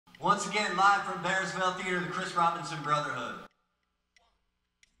Once again, live from Bearsville Theatre, the Chris Robinson Brotherhood.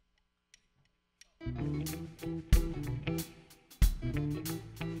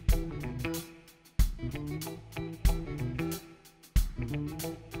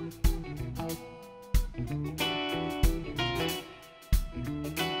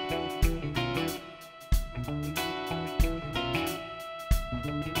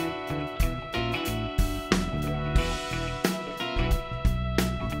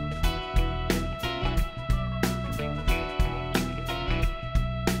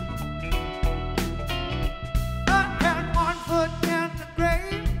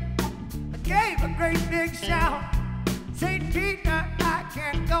 St. Peter, I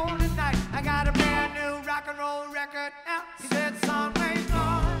can't go tonight. I got a brand new rock and roll record out. He said, son, where you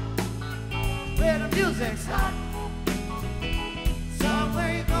going? Where the music's hot. Son,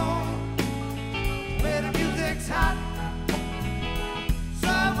 where you going? Where the music's hot.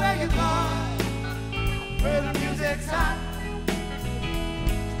 Son, where you going? Where the music's hot.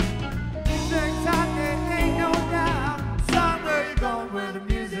 Music's hot, there ain't no doubt. Son, where you going? Where the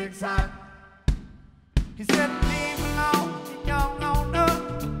music's hot. He said, leave alone, you don't know.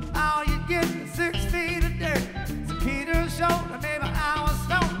 All you get is 6 feet of dirt. So Peter showed a neighbor I was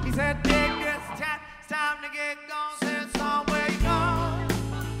stoned. He said, dig this chat, it's time to get gone. Said, son, where you going?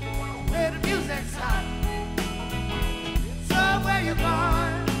 Where the music's hot. Son, where you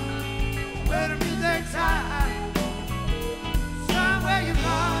going? Where the music's hot. Son, where you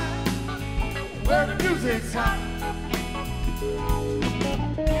going? Where the music's hot.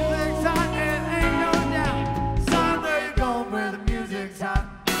 Music's hot, there ain't no doubt. Son, where you going? Where the music's hot.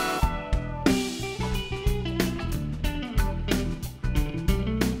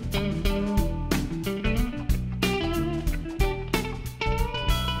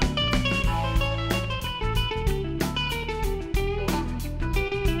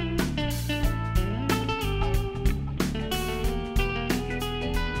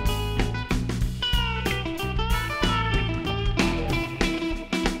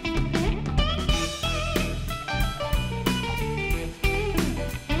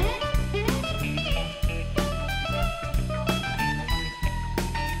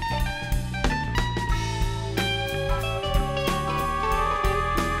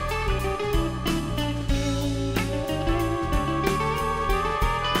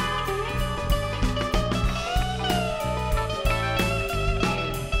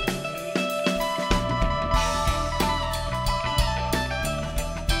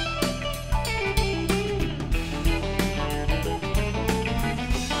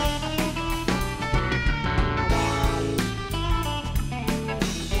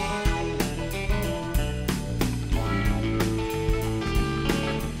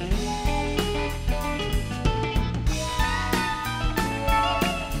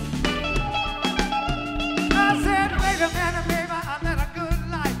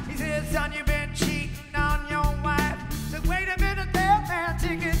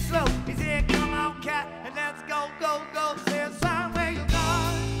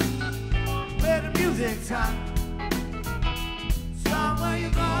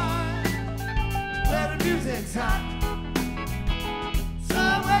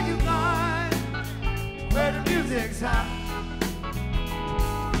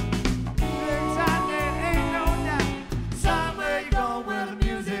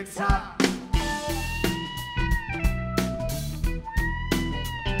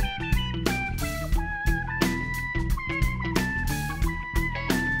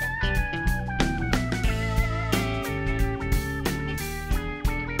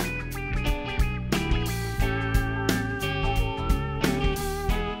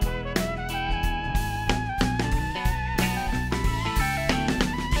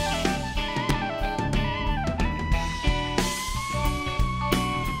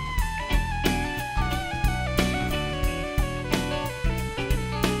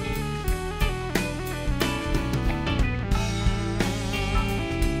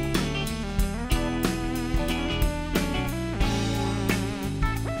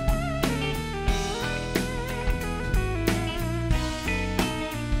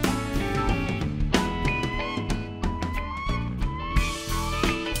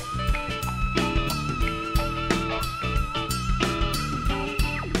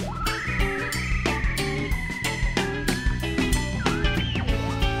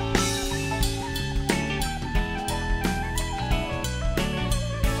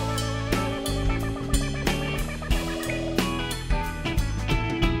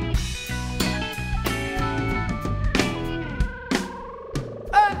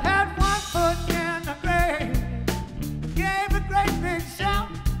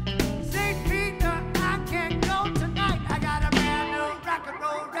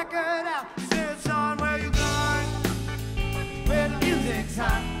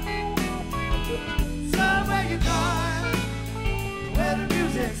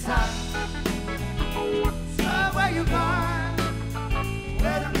 music's hot. So where you going?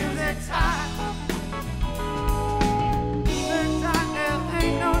 Where the music's hot. Music's hot, there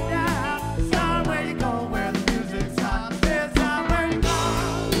ain't no doubt. Son, where you going? Where the music's hot. Said, son, where you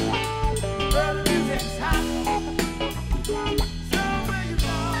going? Where the music's hot. Son, where you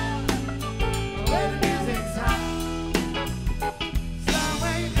going? Where the music's hot. Son,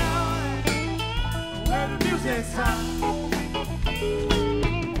 where you going? Where the music's hot.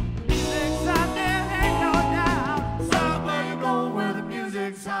 Music's hot, there ain't no doubt. Son, where you going? Where the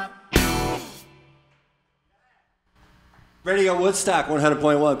music's hot. Radio Woodstock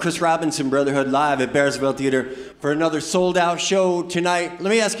 100.1, Chris Robinson Brotherhood live at Bearsville Theatre for another sold-out show tonight.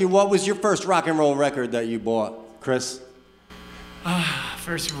 Let me ask you, what was your first rock and roll record that you bought, Chris?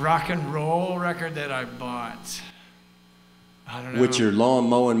 First rock and roll record that I bought. I don't know. With your lawn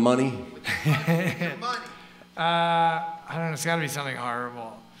mowing money? I don't know. It's got to be something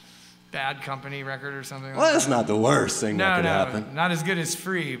horrible. Bad Company record or something. Well, that's not the worst thing that could happen. Not as good as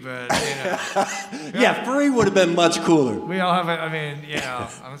Free, but you know. Yeah, Free would have been much cooler. We all have I mean, you know,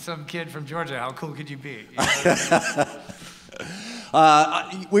 I'm some kid from Georgia. How cool could you be? You know?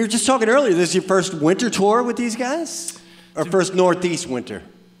 We were just talking earlier. This is your first winter tour with these guys, or first Northeast winter?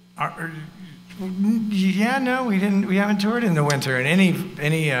 Yeah, no, we didn't. We haven't toured in the winter in any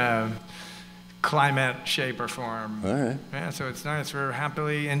climate, shape, or form. All right. Yeah, so it's nice. We're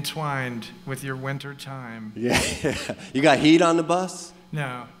happily entwined with your winter time. Yeah. You got heat on the bus?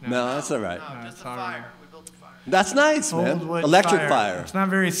 No. No, that's all right. No, just a all fire. right. We built a fire. That's nice, man. Old wood Electric fire. It's not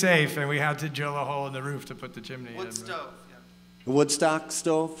very safe, and we had to drill a hole in the roof to put the chimney Wood in. stove. Yeah. Woodstock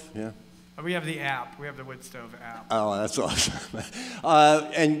stove? Yeah. We have the app. We have the wood stove app. Oh, that's awesome.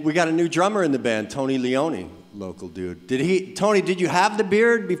 And we got a new drummer in the band, Tony Leone, local dude. Tony, did you have the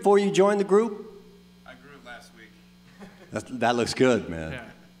beard before you joined the group? I grew it last week. That looks good, man. Yeah.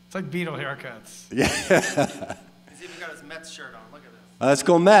 It's like Beatle haircuts. Yeah. He's even got his Mets shirt on. Look at this. Let's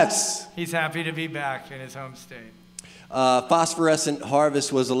go Mets. He's happy to be back in his home state. Phosphorescent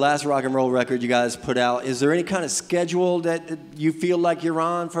Harvest was the last rock and roll record you guys put out. Is there any kind of schedule that you feel like you're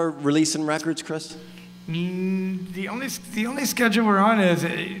on for releasing records, Chris? The only schedule we're on is,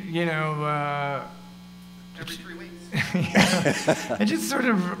 you know, Every 3 weeks. it just sort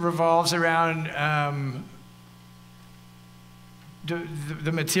of revolves around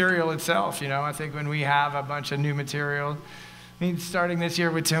the material itself. You know, I think when we have a bunch of new material. I mean, starting this year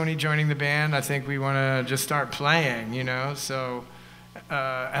with Tony joining the band, I think we want to just start playing, you know? So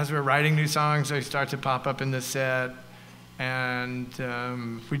as we're writing new songs, they start to pop up in the set. And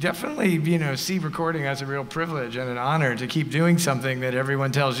we definitely, you know, see recording as a real privilege and an honor to keep doing something that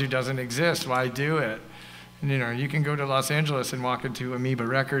everyone tells you doesn't exist. Why do it? And, you know, you can go to Los Angeles and walk into Amoeba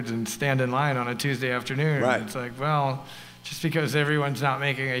Records and stand in line on a Tuesday afternoon. Right. It's like, well, just because everyone's not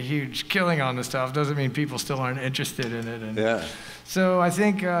making a huge killing on the stuff doesn't mean people still aren't interested in it. And Yeah. so I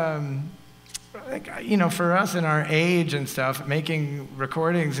think, you know, for us in our age and stuff, making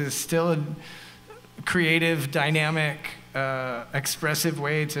recordings is still a creative, dynamic, expressive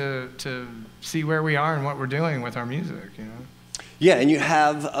way to see where we are and what we're doing with our music, you know. Yeah, and you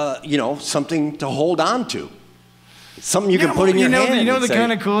have, you know, something to hold on to. Something you can put in your hand. You know, and the say,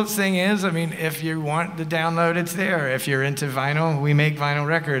 kind of coolest thing is, I mean, if you want the download, it's there. If you're into vinyl, we make vinyl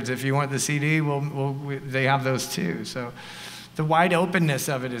records. If you want the CD, they have those too. So the wide openness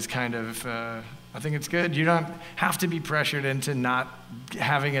of it is kind of, I think it's good. You don't have to be pressured into not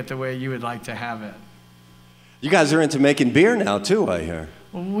having it the way you would like to have it. You guys are into making beer now too, I hear.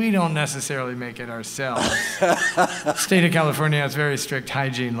 Well, we don't necessarily make it ourselves. State of California has very strict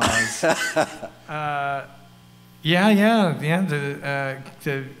hygiene laws. Yeah.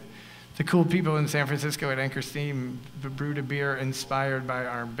 The cool people in San Francisco at Anchor Steam brewed a beer inspired by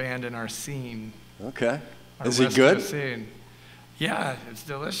our band and our scene. Okay. Our Is it West good? Coast scene. Yeah, it's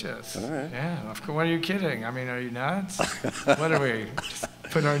delicious. All right. Yeah, of course. What are you kidding? I mean, are you nuts? What are we? Just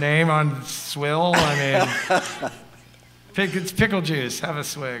put our name on swill? I mean, it's pickle juice. Have a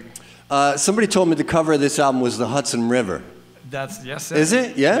swig. Somebody told me the cover of this album was the Hudson River. Yes, sir. Is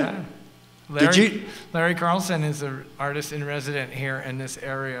it? Yeah? Larry Carlson is an artist in resident here in this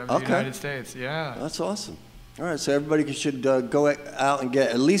area of the United States. Yeah. That's awesome. All right, so everybody should go out and get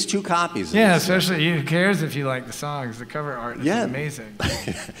at least 2 copies. Yeah, especially who cares if you like the songs? The cover art is amazing.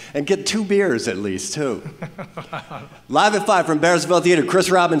 And get 2 beers at least, too. Live at 5 from Bearsville Theatre, Chris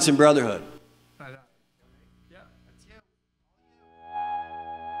Robinson Brotherhood.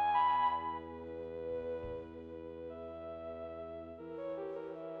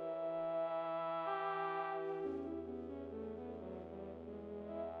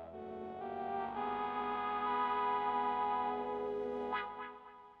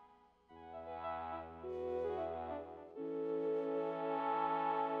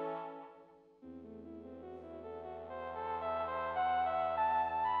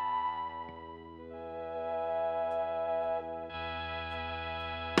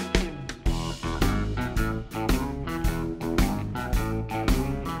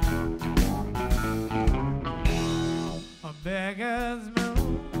 a beggar's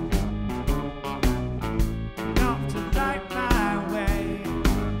moon. Enough to light my way.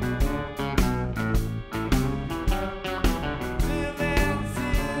 Living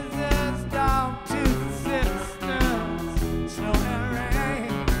scissors, dog tooth sisters, snow and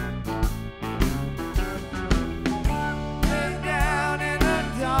rain. Lay down in a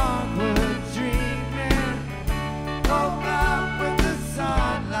dark wood dreaming. Woke up with the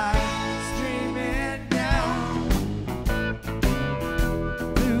sunlight streaming down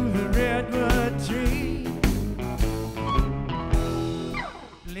through the redwood tree.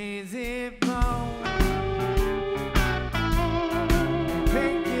 Lazy bone,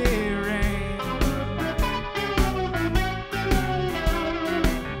 pinky rain.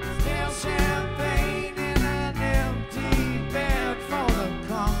 Still champagne in an empty bed for the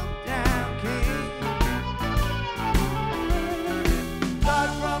come-down king.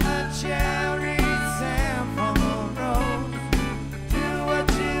 Blood from the cherry, sand from the rose. Do what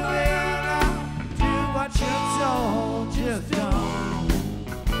you will, now do what you're told. Just don't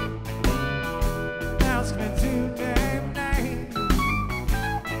ask me to name names.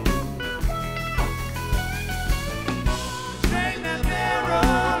 Straighten that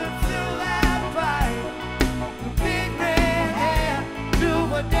barrel and fill that pipe. Big red hair, do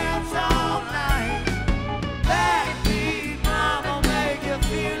a dance all night. Backbeat mama make you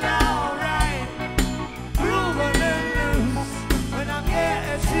feel alright. Grooving and loose when I'm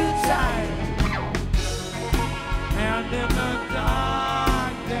getting too tight. And in the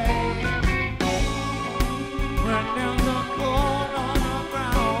dark day, when there's a cold on the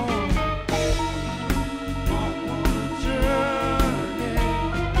ground, on one journey,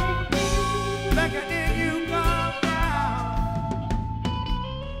 beckoning you come down.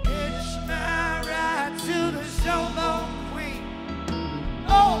 Hitch my ride to the showboat queen,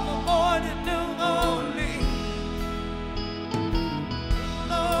 overboard and New Orleans.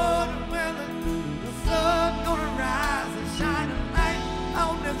 Lord, when the sun gonna rise and shine a light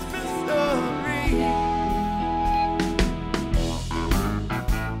on this mystery.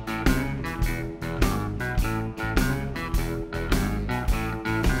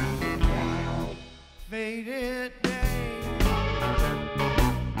 Faded day,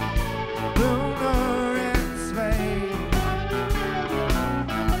 lunar and spade.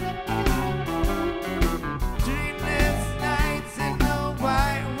 Dreamless nights in the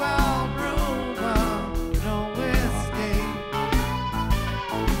white wall room of no escape.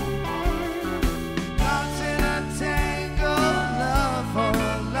 Caught in a tangle, love for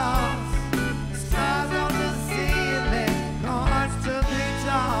a loss. Stars on the ceiling, cards to be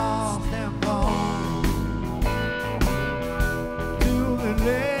tossed and born to be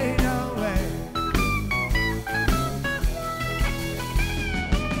laid away.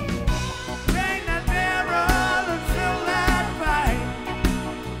 Drain that barrel and fill that pipe.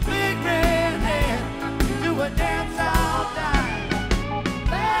 Big red head, do a dance all night.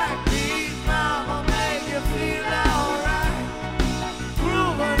 Backbeat mama make you feel alright.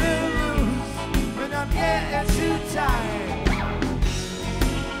 Grooving and loose when I'm getting too tight.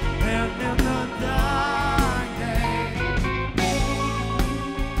 And in the dark day,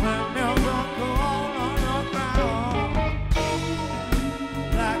 when there's a cold on the ground,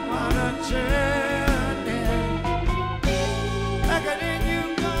 like on a journey, beckoning you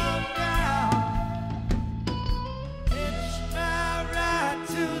come down. Hitch my ride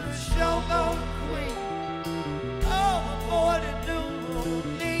to the showboat queen, overboard in New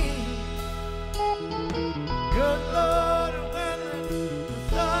Orleans. Good Lord, when the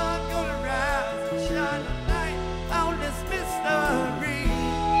sun gonna rise and shine a light on this mystery.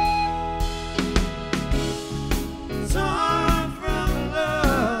 Torn from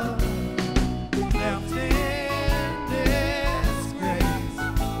love, left in disgrace.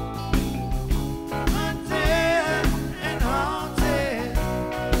 Hunted and haunted,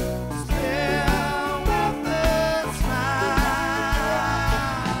 still with a smile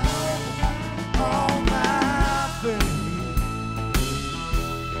on my face.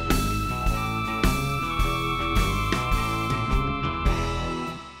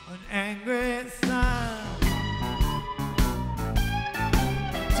 An angry sun,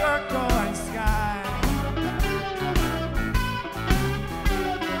 turquoise sky,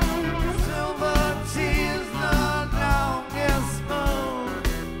 silver tears, the longest moon,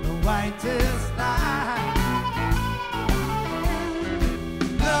 the whitest night.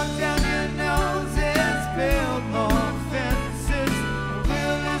 Look down your nose, it's built more fences.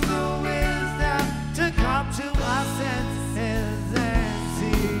 Will is the wisdom to come to our senses and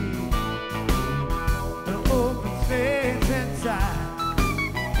see the open space inside.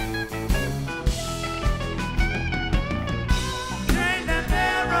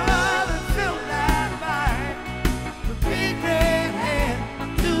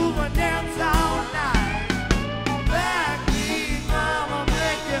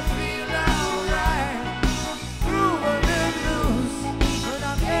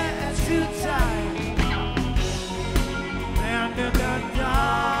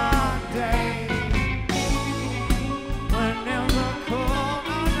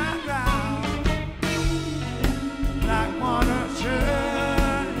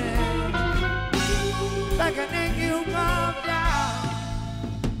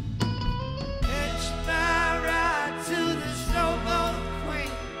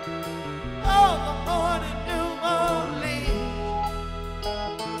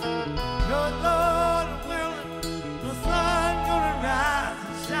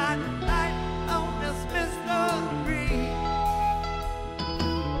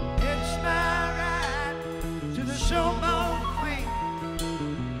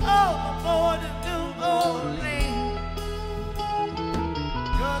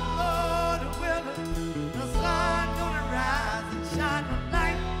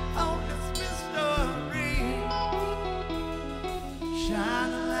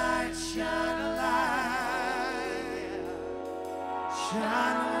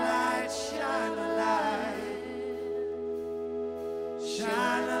 shine a light.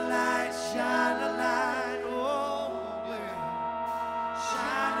 Shine a light, shine a light, oh yeah.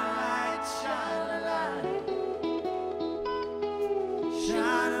 Shine a light, shine a light.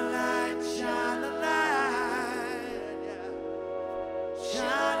 Shine a light, shine a light, yeah.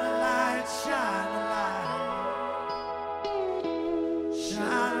 Shine a light, shine a light.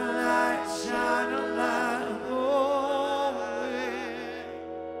 Shine a light, shine a light, oh yeah.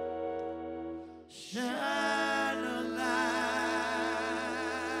 Shine a light.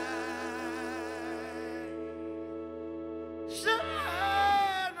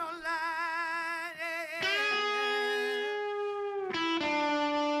 Shine a light,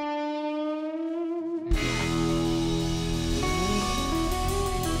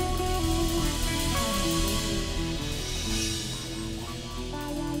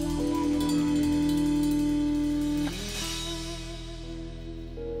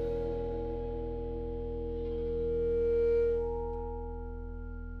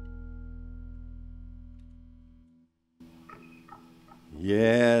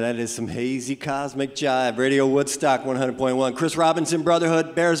 Yeah, that is some hazy cosmic jive. Radio Woodstock 100.1. Chris Robinson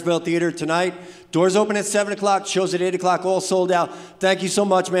Brotherhood, Bearsville Theatre tonight. Doors open at 7 o'clock, shows at 8 o'clock, all sold out. Thank you so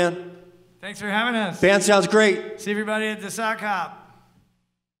much, man. Thanks for having us. Band sounds great. See everybody at the Sock Hop.